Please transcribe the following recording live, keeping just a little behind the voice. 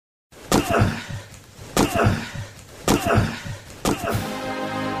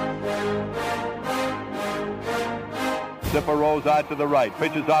Zipper rolls out to the right,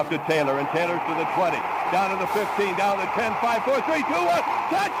 pitches off to Taylor, and Taylor's to the 20, down to the 15, down to the 10, 5, 4, 3, 2, 1.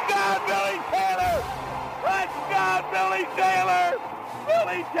 Touchdown, Billy Taylor! Touchdown, Billy Taylor!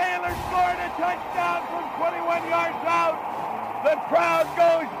 Billy Taylor scored a touchdown from 21 yards out. The crowd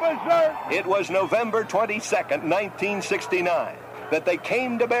goes berserk. It was November 22nd, 1969. That they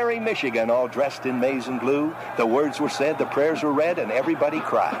came to Barry, Michigan, all dressed in maize and blue. The words were said, the prayers were read, and everybody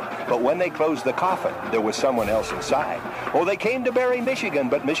cried. But when they closed the coffin, there was someone else inside. Oh, they came to Barry, Michigan,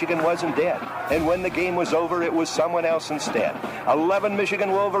 but Michigan wasn't dead. And when the game was over, it was someone else instead. 11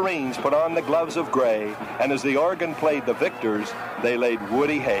 Michigan Wolverines put on the gloves of gray, and as the organ played the victors, they laid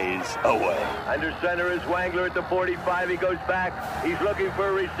Woody Hayes away. Under center is Wangler at the 45. He goes back. He's looking for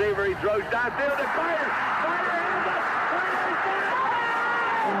a receiver. He throws downfield to Carter.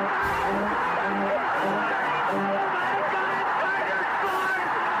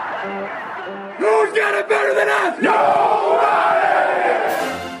 Who's got it better than us? Nobody!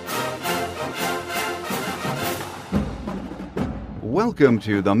 Welcome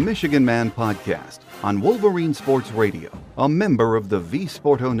to the Michigan Man Podcast on Wolverine Sports Radio, a member of the V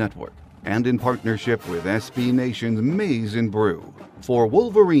Sporto Network, and in partnership with SB Nation's Maize and Brew, for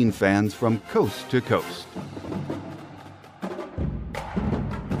Wolverine fans from coast to coast.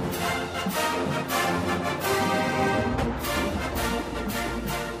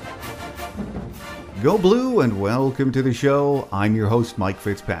 Go Blue and welcome to the show. I'm your host, Mike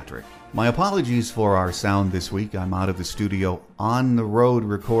Fitzpatrick. My apologies for our sound this week. I'm out of the studio on the road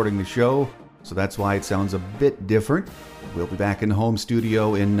recording the show, so that's why it sounds a bit different. We'll be back in the home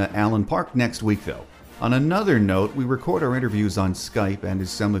studio in Allen Park next week, though. On another note, we record our interviews on Skype, and as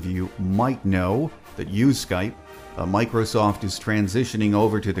some of you might know that use Skype, Microsoft is transitioning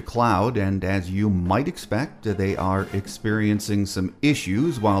over to the cloud, and as you might expect, they are experiencing some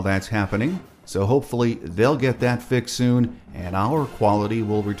issues while that's happening. So hopefully they'll get that fixed soon, and our quality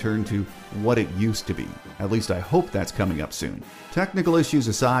will return to what it used to be. At least I hope that's coming up soon. Technical issues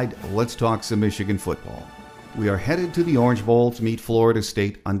aside, let's talk some Michigan football. We are headed to the Orange Bowl to meet Florida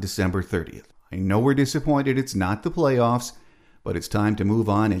State on December 30th. I know we're disappointed it's not the playoffs, but it's time to move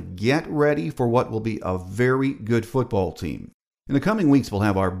on and get ready for what will be a very good football team. In the coming weeks, we'll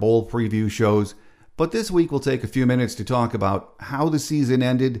have our bowl preview shows, but this week we'll take a few minutes to talk about how the season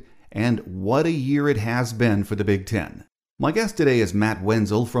ended and what a year it has been for the Big Ten. My guest today is Matt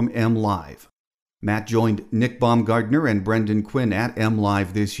Wenzel from MLive. Matt joined Nick Baumgardner and Brendan Quinn at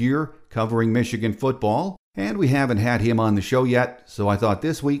MLive this year, covering Michigan football, and we haven't had him on the show yet, so I thought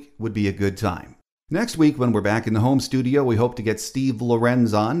this week would be a good time. Next week, when we're back in the home studio, we hope to get Steve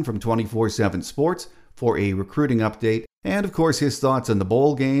Lorenz on from 24/7 Sports for a recruiting update, and of course his thoughts on the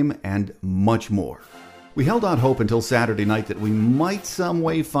bowl game and much more. We held out hope until Saturday night that we might some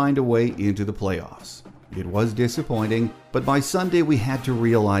way find a way into the playoffs. It was disappointing, but by Sunday we had to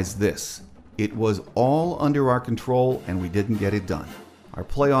realize this. It was all under our control and we didn't get it done. Our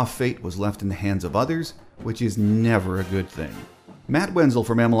playoff fate was left in the hands of others, which is never a good thing. Matt Wenzel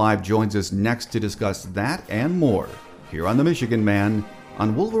from MLive joins us next to discuss that and more here on The Michigan Man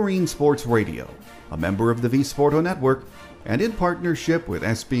on Wolverine Sports Radio, a member of the V Sporto Network and in partnership with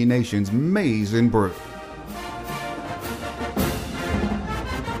SB Nation's Maize and Brew.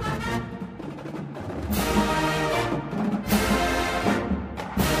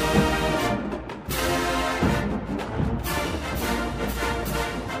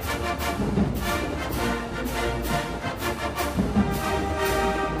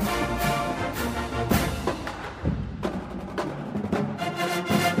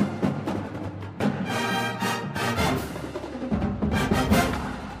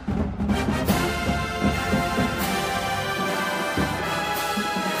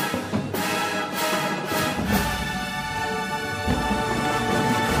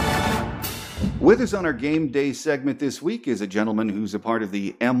 With us on our game day segment this week is a gentleman who's a part of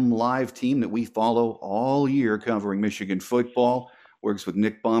the MLive team that we follow all year covering Michigan football, works with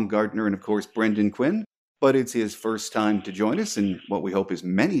Nick Baumgardner and, of course, Brendan Quinn. But it's his first time to join us, and what we hope is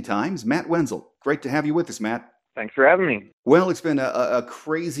many times, Matt Wenzel. Great to have you with us, Matt. Thanks for having me. Well, it's been a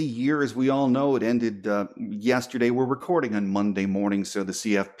crazy year, as we all know. It ended yesterday. We're recording on Monday morning, so the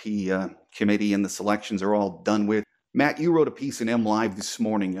CFP committee and the selections are all done with. Matt, you wrote a piece in MLive this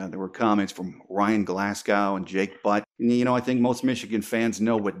morning. There were comments from Ryan Glasgow and Jake Butt. And, you know, I think most Michigan fans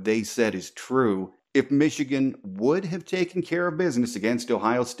know what they said is true. If Michigan would have taken care of business against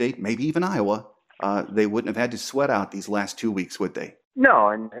Ohio State, maybe even Iowa, they wouldn't have had to sweat out these last 2 weeks, would they? No,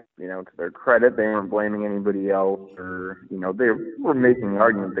 and to their credit, they weren't blaming anybody else, or they were making the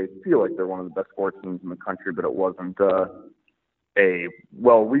argument they feel like they're one of the best sports teams in the country, but it wasn't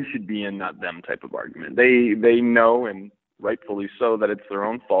we should be in, not them type of argument. They know, and rightfully so, that it's their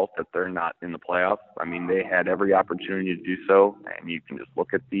own fault that they're not in the playoffs. I mean, they had every opportunity to do so, and you can just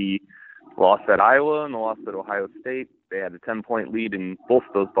look at the loss at Iowa and the loss at Ohio State. They had a 10-point lead in both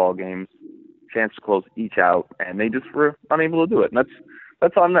of those ball games, chance to close each out, and they just were unable to do it. And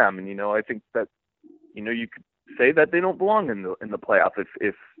that's on them. And I think that you could say that they don't belong in the playoff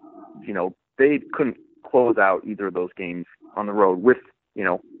if they couldn't close out either of those games on the road with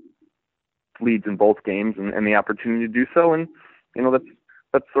leads in both games and the opportunity to do so. And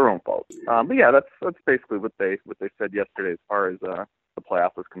that's their own fault. But yeah, that's basically what they said yesterday as far as the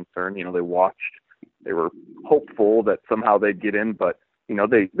playoff was concerned. They were hopeful that somehow they'd get in, but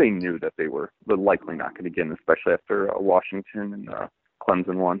they knew that they were likely not going to get in, especially after Washington and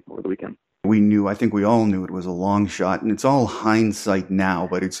Clemson won over the weekend. I think we all knew it was a long shot, and it's all hindsight now,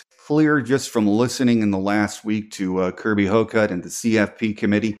 but it's clear just from listening in the last week to Kirby Hocutt and the CFP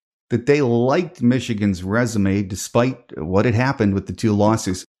committee that they liked Michigan's resume despite what had happened with the two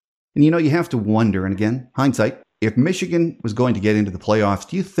losses. And you have to wonder, and again, hindsight, if Michigan was going to get into the playoffs,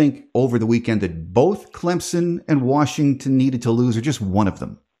 do you think over the weekend that both Clemson and Washington needed to lose, or just one of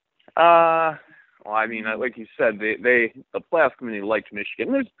them? Well, I mean, like you said, the playoff committee liked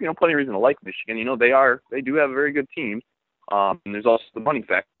Michigan. There's plenty of reason to like Michigan. They do have a very good team. And there's also the money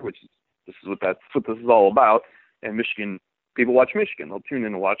factor, which is what this is all about. And Michigan, people watch Michigan. They'll tune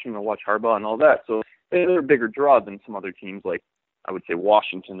in to watch them. They'll watch Harbaugh and all that. So they're a bigger draw than some other teams, like I would say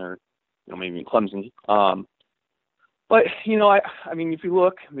Washington or maybe Clemson. But I mean, if you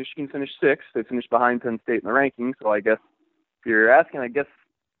look, Michigan finished 6th. They finished behind Penn State in the rankings. So I guess if you're asking,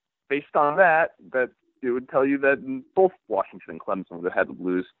 based on that it would tell you that both Washington and Clemson would have had to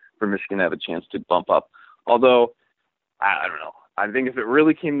lose for Michigan to have a chance to bump up. Although, I don't know. I think if it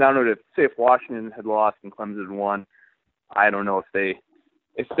really came down to it, if Washington had lost and Clemson had won, I don't know if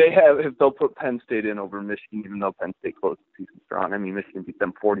they'll put Penn State in over Michigan, even though Penn State closed the season strong. I mean, Michigan beat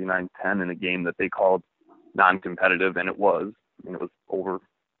them 49-10 in a game that they called non-competitive, and it was. I mean, it was over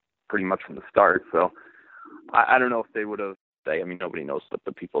pretty much from the start. So I don't know if they would have. Nobody knows but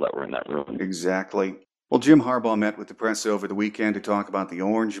the people that were in that room. Exactly. Well, Jim Harbaugh met with the press over the weekend to talk about the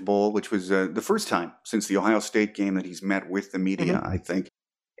Orange Bowl, which was the first time since the Ohio State game that he's met with the media, I think.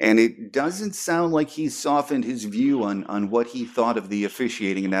 And it doesn't sound like he's softened his view on what he thought of the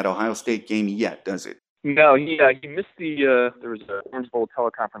officiating in that Ohio State game yet, does it? No, he missed there was an Orange Bowl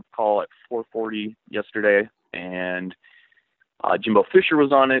teleconference call at 4:40 yesterday, and Jimbo Fisher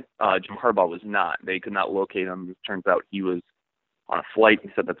was on it. Jim Harbaugh was not. They could not locate him. It turns out he was on a flight. He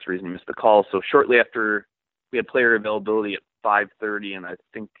said that's the reason he missed the call. So shortly after, we had player availability at 5:30, and I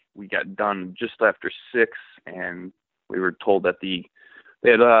think we got done just after 6, and we were told that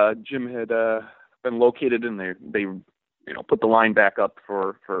Jim had been located, and they put the line back up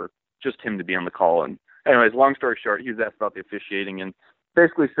for just him to be on the call. And anyways, long story short, he was asked about the officiating and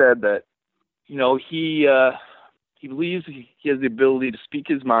basically said that he believes he has the ability to speak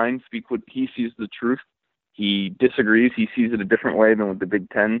his mind, speak what he sees the truth. He disagrees. He sees it a different way than what the Big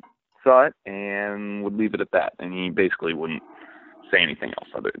Ten saw it, and would leave it at that. And he basically wouldn't say anything else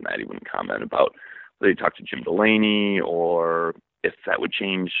other than that. He wouldn't comment about whether he talked to Jim Delaney or if that would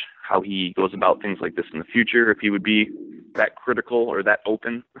change how he goes about things like this in the future, if he would be that critical or that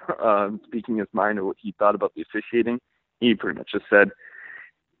open, speaking his mind or what he thought about the officiating. He pretty much just said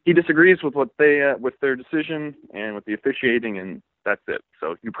he disagrees with what with their decision and with the officiating, and that's it.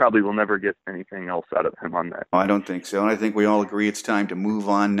 So you probably will never get anything else out of him on that. I don't think so. And I think we all agree it's time to move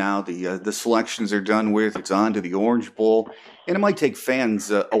on now. The selections are done with. It's on to the Orange Bowl. And it might take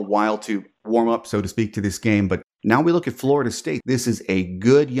fans a while to warm up, so to speak, to this game. But now we look at Florida State. This is a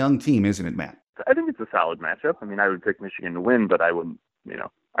good young team, isn't it, Matt? I think it's a solid matchup. I mean, I would pick Michigan to win, but I wouldn't,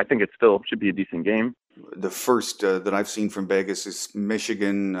 I think it still should be a decent game. The first that I've seen from Vegas is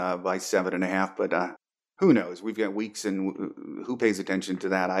Michigan by 7.5, but who knows? We've got weeks, and who pays attention to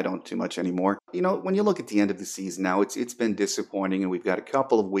that? I don't too much anymore. When you look at the end of the season now, it's been disappointing, and we've got a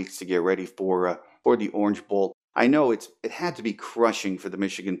couple of weeks to get ready for the Orange Bowl. I know it had to be crushing for the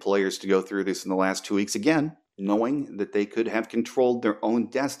Michigan players to go through this in the last 2 weeks, again, knowing that they could have controlled their own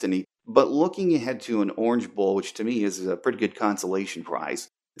destiny. But looking ahead to an Orange Bowl, which to me is a pretty good consolation prize,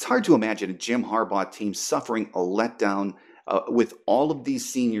 it's hard to imagine a Jim Harbaugh team suffering a letdown with all of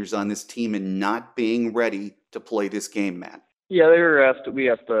these seniors on this team and not being ready to play this game, Matt. Yeah, we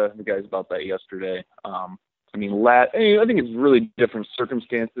asked the guys about that yesterday. I think it's really different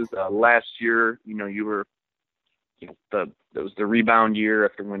circumstances. Last year, you It was the rebound year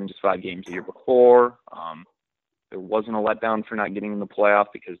after winning just 5 games the year before. There wasn't a letdown for not getting in the playoff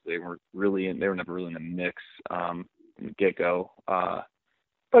because they were never really in the mix in the get-go. But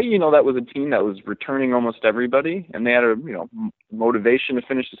that was a team that was returning almost everybody, and they had a motivation to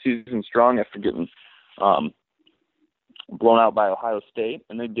finish the season strong after getting blown out by Ohio State,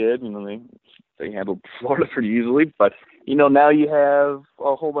 and they did. They handled Florida pretty easily, but now you have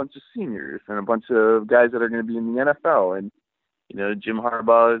a whole bunch of seniors and a bunch of guys that are going to be in the NFL, and Jim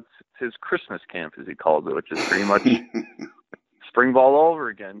Harbaugh, it's his Christmas camp, as he calls it, which is pretty much spring ball all over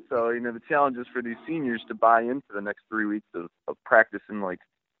again. So, the challenge is for these seniors to buy into the next 3 weeks of practicing like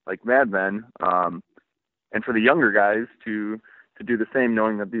madmen, and for the younger guys to do the same,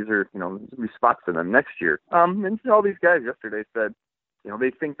 knowing that these are, there's going to be spots for them next year. And all these guys yesterday said,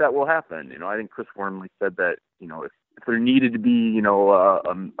 they think that will happen. I think Chris Wormley said that, if there needed to be,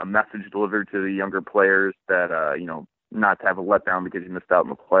 a message delivered to the younger players that, not to have a letdown because you missed out in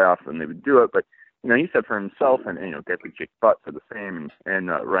the playoffs, and they would do it. But, he said for himself and Deputy Jake Butt said the same, and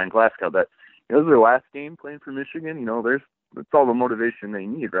Ryan Glasgow, that this is their last game playing for Michigan. It's all the motivation they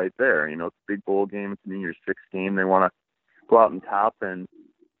need right there. It's a big bowl game. It's a New Year's Six game. They want to go out on top, and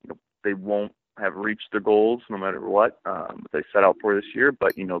they won't have reached their goals no matter what they set out for this year.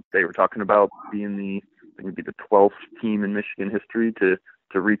 But, they were talking about being the 12th team in Michigan history to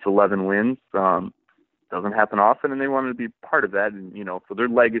reach 11 wins. Doesn't happen often, and they wanted to be part of that. And, so their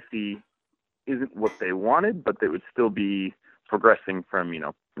legacy isn't what they wanted, but they would still be progressing from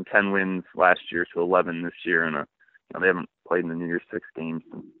 10 wins last year to 11 this year. And, they haven't played in the New Year's Six games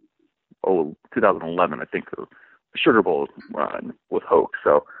since 2011, I think, the Sugar Bowl with Hoke.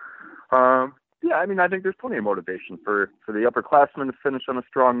 So, I think there's plenty of motivation for the upperclassmen to finish on a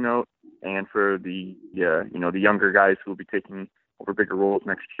strong note, and for the the younger guys who will be taking over bigger roles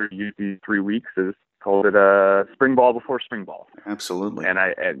next year. Use these 3 weeks as called it spring ball before spring ball. Absolutely.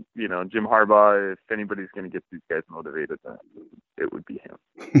 And Jim Harbaugh, if anybody's going to get these guys motivated, it would be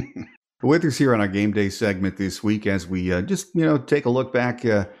him. With us here on our game day segment this week, as we just take a look back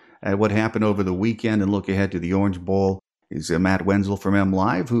at what happened over the weekend and look ahead to the Orange Bowl, is Matt Wenzel from M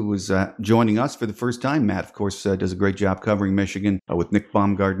Live, who was joining us for the first time. Matt, of course, does a great job covering Michigan with Nick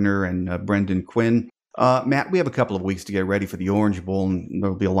Baumgardner and Brendan Quinn. Matt, we have a couple of weeks to get ready for the Orange Bowl, and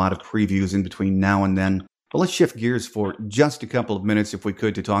there'll be a lot of previews in between now and then. But let's shift gears for just a couple of minutes, if we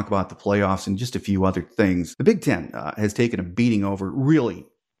could, to talk about the playoffs and just a few other things. The Big Ten has taken a beating over really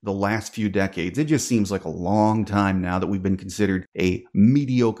the last few decades. It just seems like a long time now that we've been considered a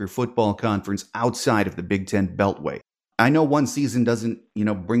mediocre football conference outside of the Big Ten Beltway. I know one season doesn't,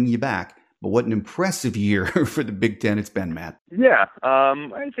 bring you back, but what an impressive year for the Big Ten it's been, Matt. Yeah,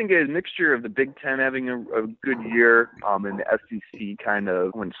 I think a mixture of the Big Ten having a good year and the SEC kind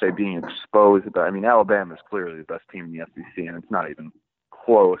of, I wouldn't say being exposed, but Alabama is clearly the best team in the SEC, and it's not even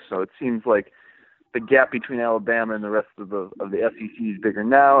close. So it seems like the gap between Alabama and the rest of the SEC is bigger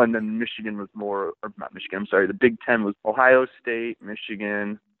now, and then Michigan was the Big Ten was Ohio State,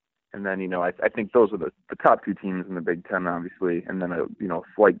 Michigan, and then, I think those are the top 2 teams in the Big Ten, obviously, and then a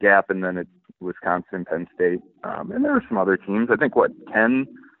slight gap, and then it's Wisconsin, Penn State, and there are some other teams. I think 10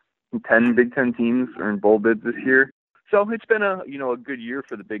 Big Ten teams are in bowl bids this year. So it's been a good year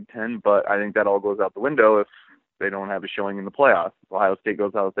for the Big Ten, but I think that all goes out the window if they don't have a showing in the playoffs. If Ohio State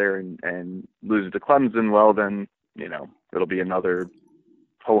goes out there and loses to Clemson, well, then, it'll be another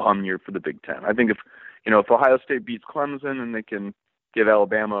ho-hum year for the Big Ten. I think if Ohio State beats Clemson and they can give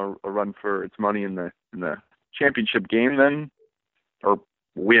Alabama a run for its money in the championship game, then, or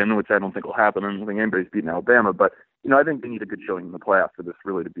win, which I don't think will happen. I don't think anybody's beating Alabama, but I think they need a good showing in the playoffs for this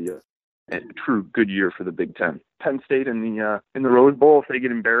really to be a true good year for the Big Ten. Penn State in the Rose Bowl, if they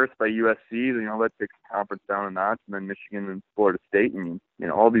get embarrassed by USC, that takes the conference down a notch, and then Michigan and Florida State, and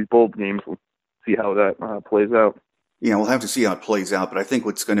all these bowl games, we'll see how that plays out. Yeah, we'll have to see how it plays out, but I think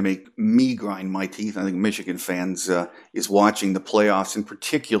what's going to make me grind my teeth, I think Michigan fans, is watching the playoffs, in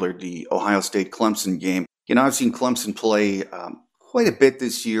particular the Ohio State-Clemson game. I've seen Clemson play quite a bit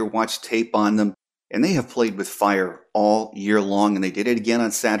this year, watched tape on them, and they have played with fire all year long, and they did it again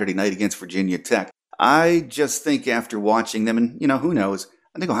on Saturday night against Virginia Tech. I just think after watching them, and, who knows,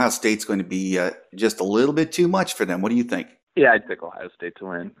 I think Ohio State's going to be just a little bit too much for them. What do you think? Yeah, I'd pick Ohio State to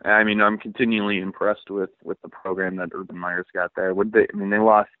win. I'm continually impressed with the program that Urban Meyer's got there. They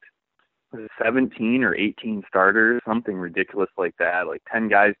lost 17 or 18 starters, something ridiculous like that, like 10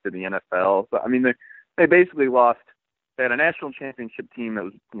 guys to the NFL. So, they basically lost. They had a national championship team that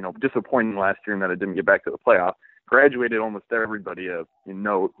was, disappointing last year and that it didn't get back to the playoff. Graduated almost everybody in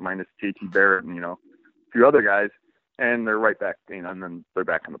note, minus J.T. Barrett and, a few other guys, and they're right back, and then they're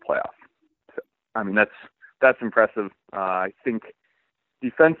back in the playoff. So, that's impressive. I think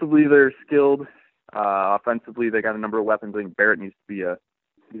defensively they're skilled. Offensively, they got a number of weapons. I think Barrett needs to be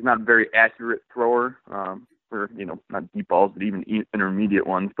he's not a very accurate thrower for, not deep balls, but even intermediate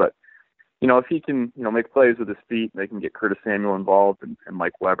ones. But, if he can, make plays with his feet, they can get Curtis Samuel involved and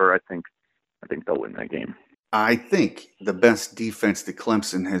Mike Weber. I think they'll win that game. I think the best defense that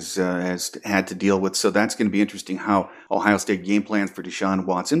Clemson has had to deal with. So that's going to be interesting how Ohio State game plans for Deshaun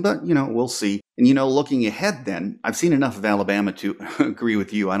Watson. But, we'll see. And, looking ahead then, I've seen enough of Alabama to agree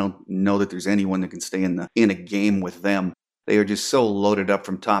with you. I don't know that there's anyone that can stay in a game with them. They are just so loaded up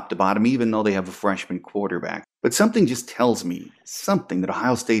from top to bottom, even though they have a freshman quarterback. But something just tells me that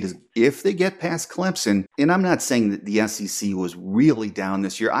Ohio State is, if they get past Clemson, and I'm not saying that the SEC was really down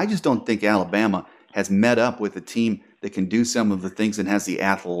this year. I just don't think Alabama has met up with a team that can do some of the things and has the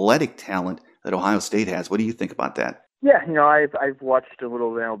athletic talent that Ohio State has. What do you think about that? Yeah, I've watched a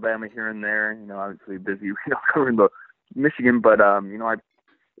little of Alabama here and there. Obviously busy, covering the Michigan, but I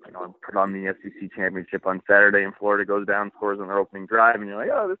put on the SEC championship on Saturday, and Florida goes down, scores on their opening drive, and you're like,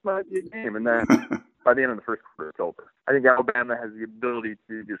 oh, this might be a game. And then by the end of the first quarter, it's over. I think Alabama has the ability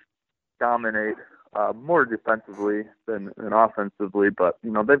to just dominate more defensively than offensively, but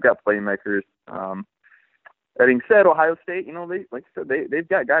they've got playmakers. That being said, Ohio State, they've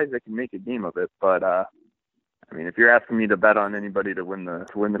got guys that can make a game of it. But if you're asking me to bet on anybody to win the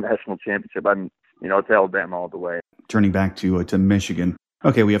national championship, it's Alabama all the way. Turning back to Michigan.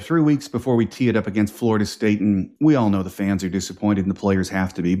 Okay, we have 3 weeks before we tee it up against Florida State, and we all know the fans are disappointed and the players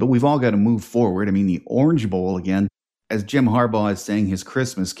have to be, but we've all got to move forward. The Orange Bowl again, as Jim Harbaugh is saying, his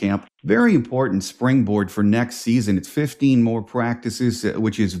Christmas camp, very important springboard for next season. It's 15 more practices,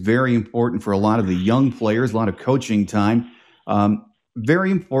 which is very important for a lot of the young players, a lot of coaching time. Very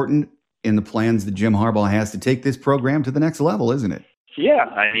important in the plans that Jim Harbaugh has to take this program to the next level, isn't it? Yeah,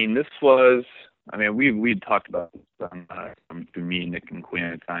 this was... we'd talked about this between me, Nick, and Quinn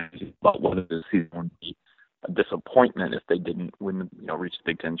at times about whether the season would be a disappointment if they didn't win, reach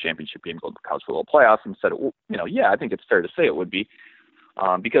the Big Ten championship game, go to the college football playoffs, and said, I think it's fair to say it would be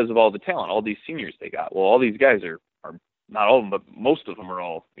because of all the talent, all these seniors they got. Well, all these guys are not all of them, but most of them are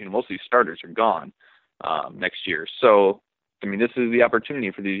all, most of these starters are gone next year. So, this is the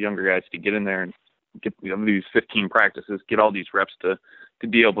opportunity for these younger guys to get in there and get these 15 practices, get all these reps to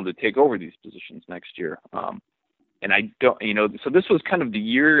be able to take over these positions next year. And I don't, so this was kind of the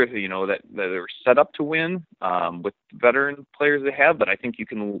year, that they were set up to win with veteran players they have. But I think you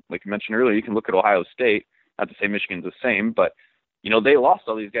can, like you mentioned earlier, you can look at Ohio State, not to say Michigan's the same, but, they lost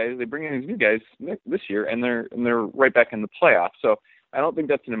all these guys. They bring in these new guys this year, and they're right back in the playoffs. So I don't think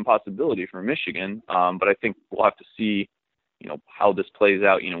that's an impossibility for Michigan. But I think we'll have to see, how this plays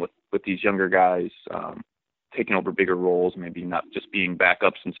out, with these younger guys taking over bigger roles, maybe not just being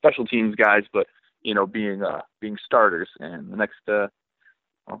backups and special teams guys, but being starters. And the next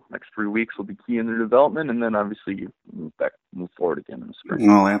 3 weeks will be key in their development, and then obviously you move forward again in the spring.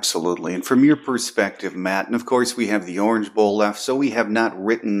 Oh, absolutely. And from your perspective, Matt, and of course we have the Orange Bowl left, so we have not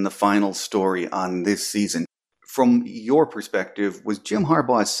written the final story on this season. From your perspective, was Jim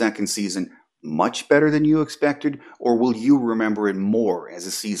Harbaugh's second season much better than you expected, or will you remember it more as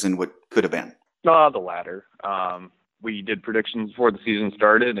a season what could have been? The latter. We did predictions before the season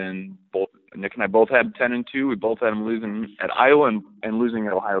started, and both Nick and I both had 10-2. We both had them losing at Iowa and losing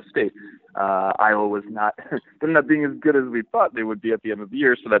at Ohio State. Iowa was not ended up being as good as we thought they would be at the end of the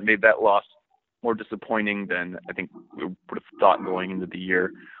year, so that made that loss more disappointing than I think we would have thought going into the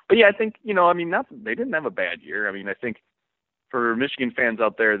year. But yeah, I think they didn't have a bad year. I think for Michigan fans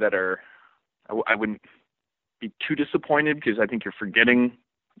out there that are, I wouldn't be too disappointed because I think you're forgetting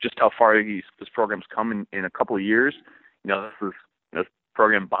just how far this program's come in a couple of years. This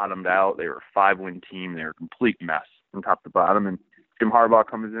program bottomed out. They were a 5-win team. They were a complete mess from top to bottom. And Jim Harbaugh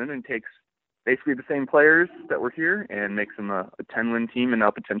comes in and takes basically the same players that were here and makes them a 10-win team and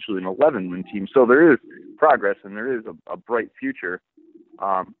now potentially an 11-win team. So there is progress and there is a bright future.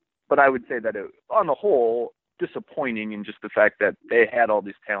 But I would say that on the whole, disappointing in just the fact that they had all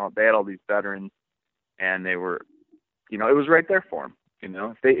this talent, they had all these veterans, and they were, it was right there for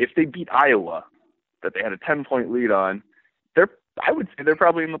them. If they beat Iowa, that they had a 10-point lead on, I would say they're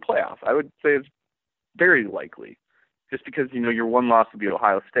probably in the playoff. I would say it's very likely, just because your one loss would be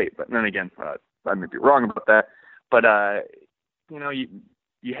Ohio State. But then again, I may be wrong about that. But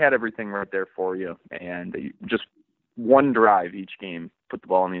you had everything right there for you, and just one drive each game, put the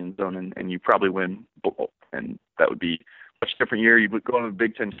ball in the end zone, and you probably win. And that would be a much different year. You would go to the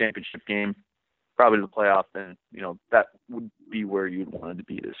Big Ten championship game probably to the playoff, then, that would be where you'd want to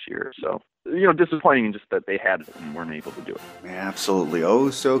be this year. So, disappointing just that they had it and weren't able to do it. Absolutely. Oh,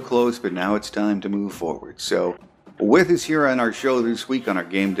 so close, but now it's time to move forward. So, with us here on our show this week on our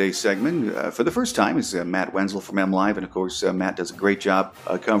Game Day segment, for the first time, is Matt Wenzel from MLive. And, of course, Matt does a great job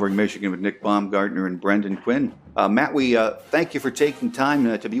covering Michigan with Nick Baumgartner and Brendan Quinn. Matt, we thank you for taking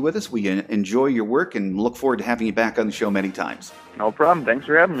time to be with us. We enjoy your work and look forward to having you back on the show many times. No problem. Thanks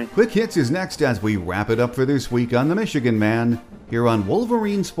for having me. Quick Hits is next as we wrap it up for this week on The Michigan Man here on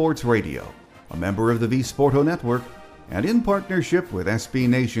Wolverine Sports Radio, a member of the V Sporto Network and in partnership with SB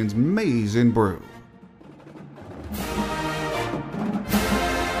Nation's Maize and Brew.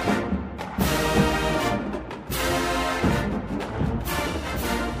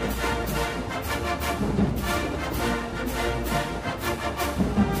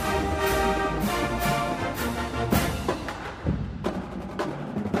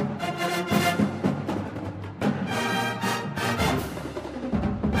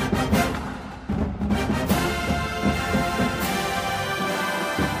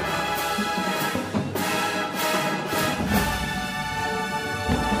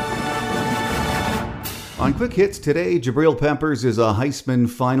 On Quick Hits today, Jabril Peppers is a Heisman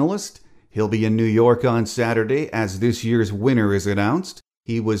finalist. He'll be in New York on Saturday as this year's winner is announced.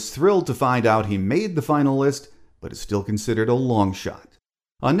 He was thrilled to find out he made the final list, but is still considered a long shot.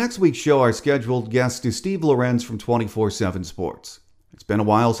 On next week's show, our scheduled guest is Steve Lorenz from 24/7 Sports. It's been a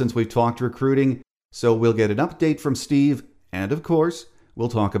while since we've talked recruiting, so we'll get an update from Steve, and of course, we'll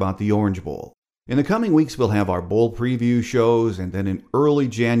talk about the Orange Bowl. In the coming weeks, we'll have our bowl preview shows, and then in early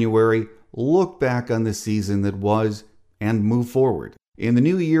January, look back on the season that was and move forward. In the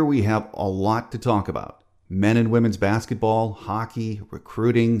new year, we have a lot to talk about. Men and women's basketball, hockey,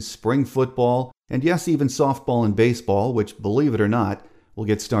 recruiting, spring football, and yes, even softball and baseball, which, believe it or not, will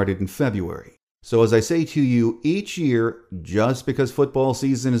get started in February. So as I say to you each year, just because football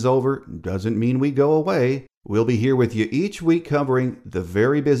season is over doesn't mean we go away. We'll be here with you each week covering the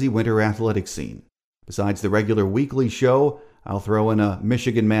very busy winter athletics scene. Besides the regular weekly show, I'll throw in a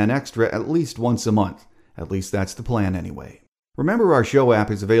Michigan Man Extra at least once a month. At least that's the plan anyway. Remember, our show app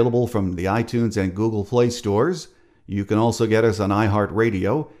is available from the iTunes and Google Play stores. You can also get us on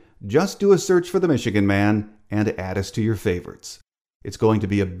iHeartRadio. Just do a search for The Michigan Man and add us to your favorites. It's going to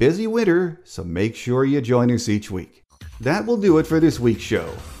be a busy winter, so make sure you join us each week. That will do it for this week's show.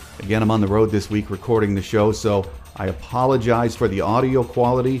 Again, I'm on the road this week recording the show, so I apologize for the audio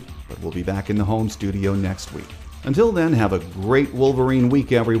quality, but we'll be back in the home studio next week. Until then, have a great Wolverine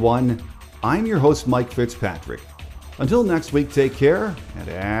week, everyone. I'm your host, Mike Fitzpatrick. Until next week, take care, and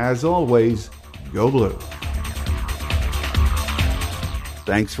as always, go blue.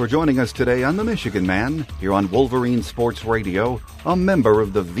 Thanks for joining us today on The Michigan Man, here on Wolverine Sports Radio, a member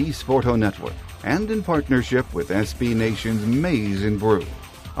of the V Sporto Network, and in partnership with SB Nation's Maize and Brew.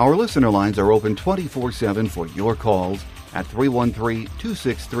 Our listener lines are open 24/7 for your calls at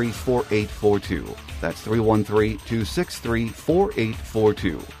 313-263-4842. That's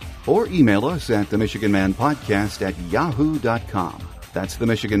 313-263-4842. Or email us at themichiganmanpodcast@yahoo.com. That's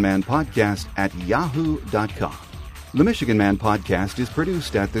themichiganmanpodcast@yahoo.com. The Michigan Man Podcast is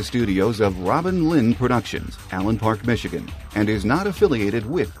produced at the studios of Robin Lynn Productions, Allen Park, Michigan, and is not affiliated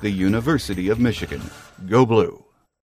with the University of Michigan. Go Blue!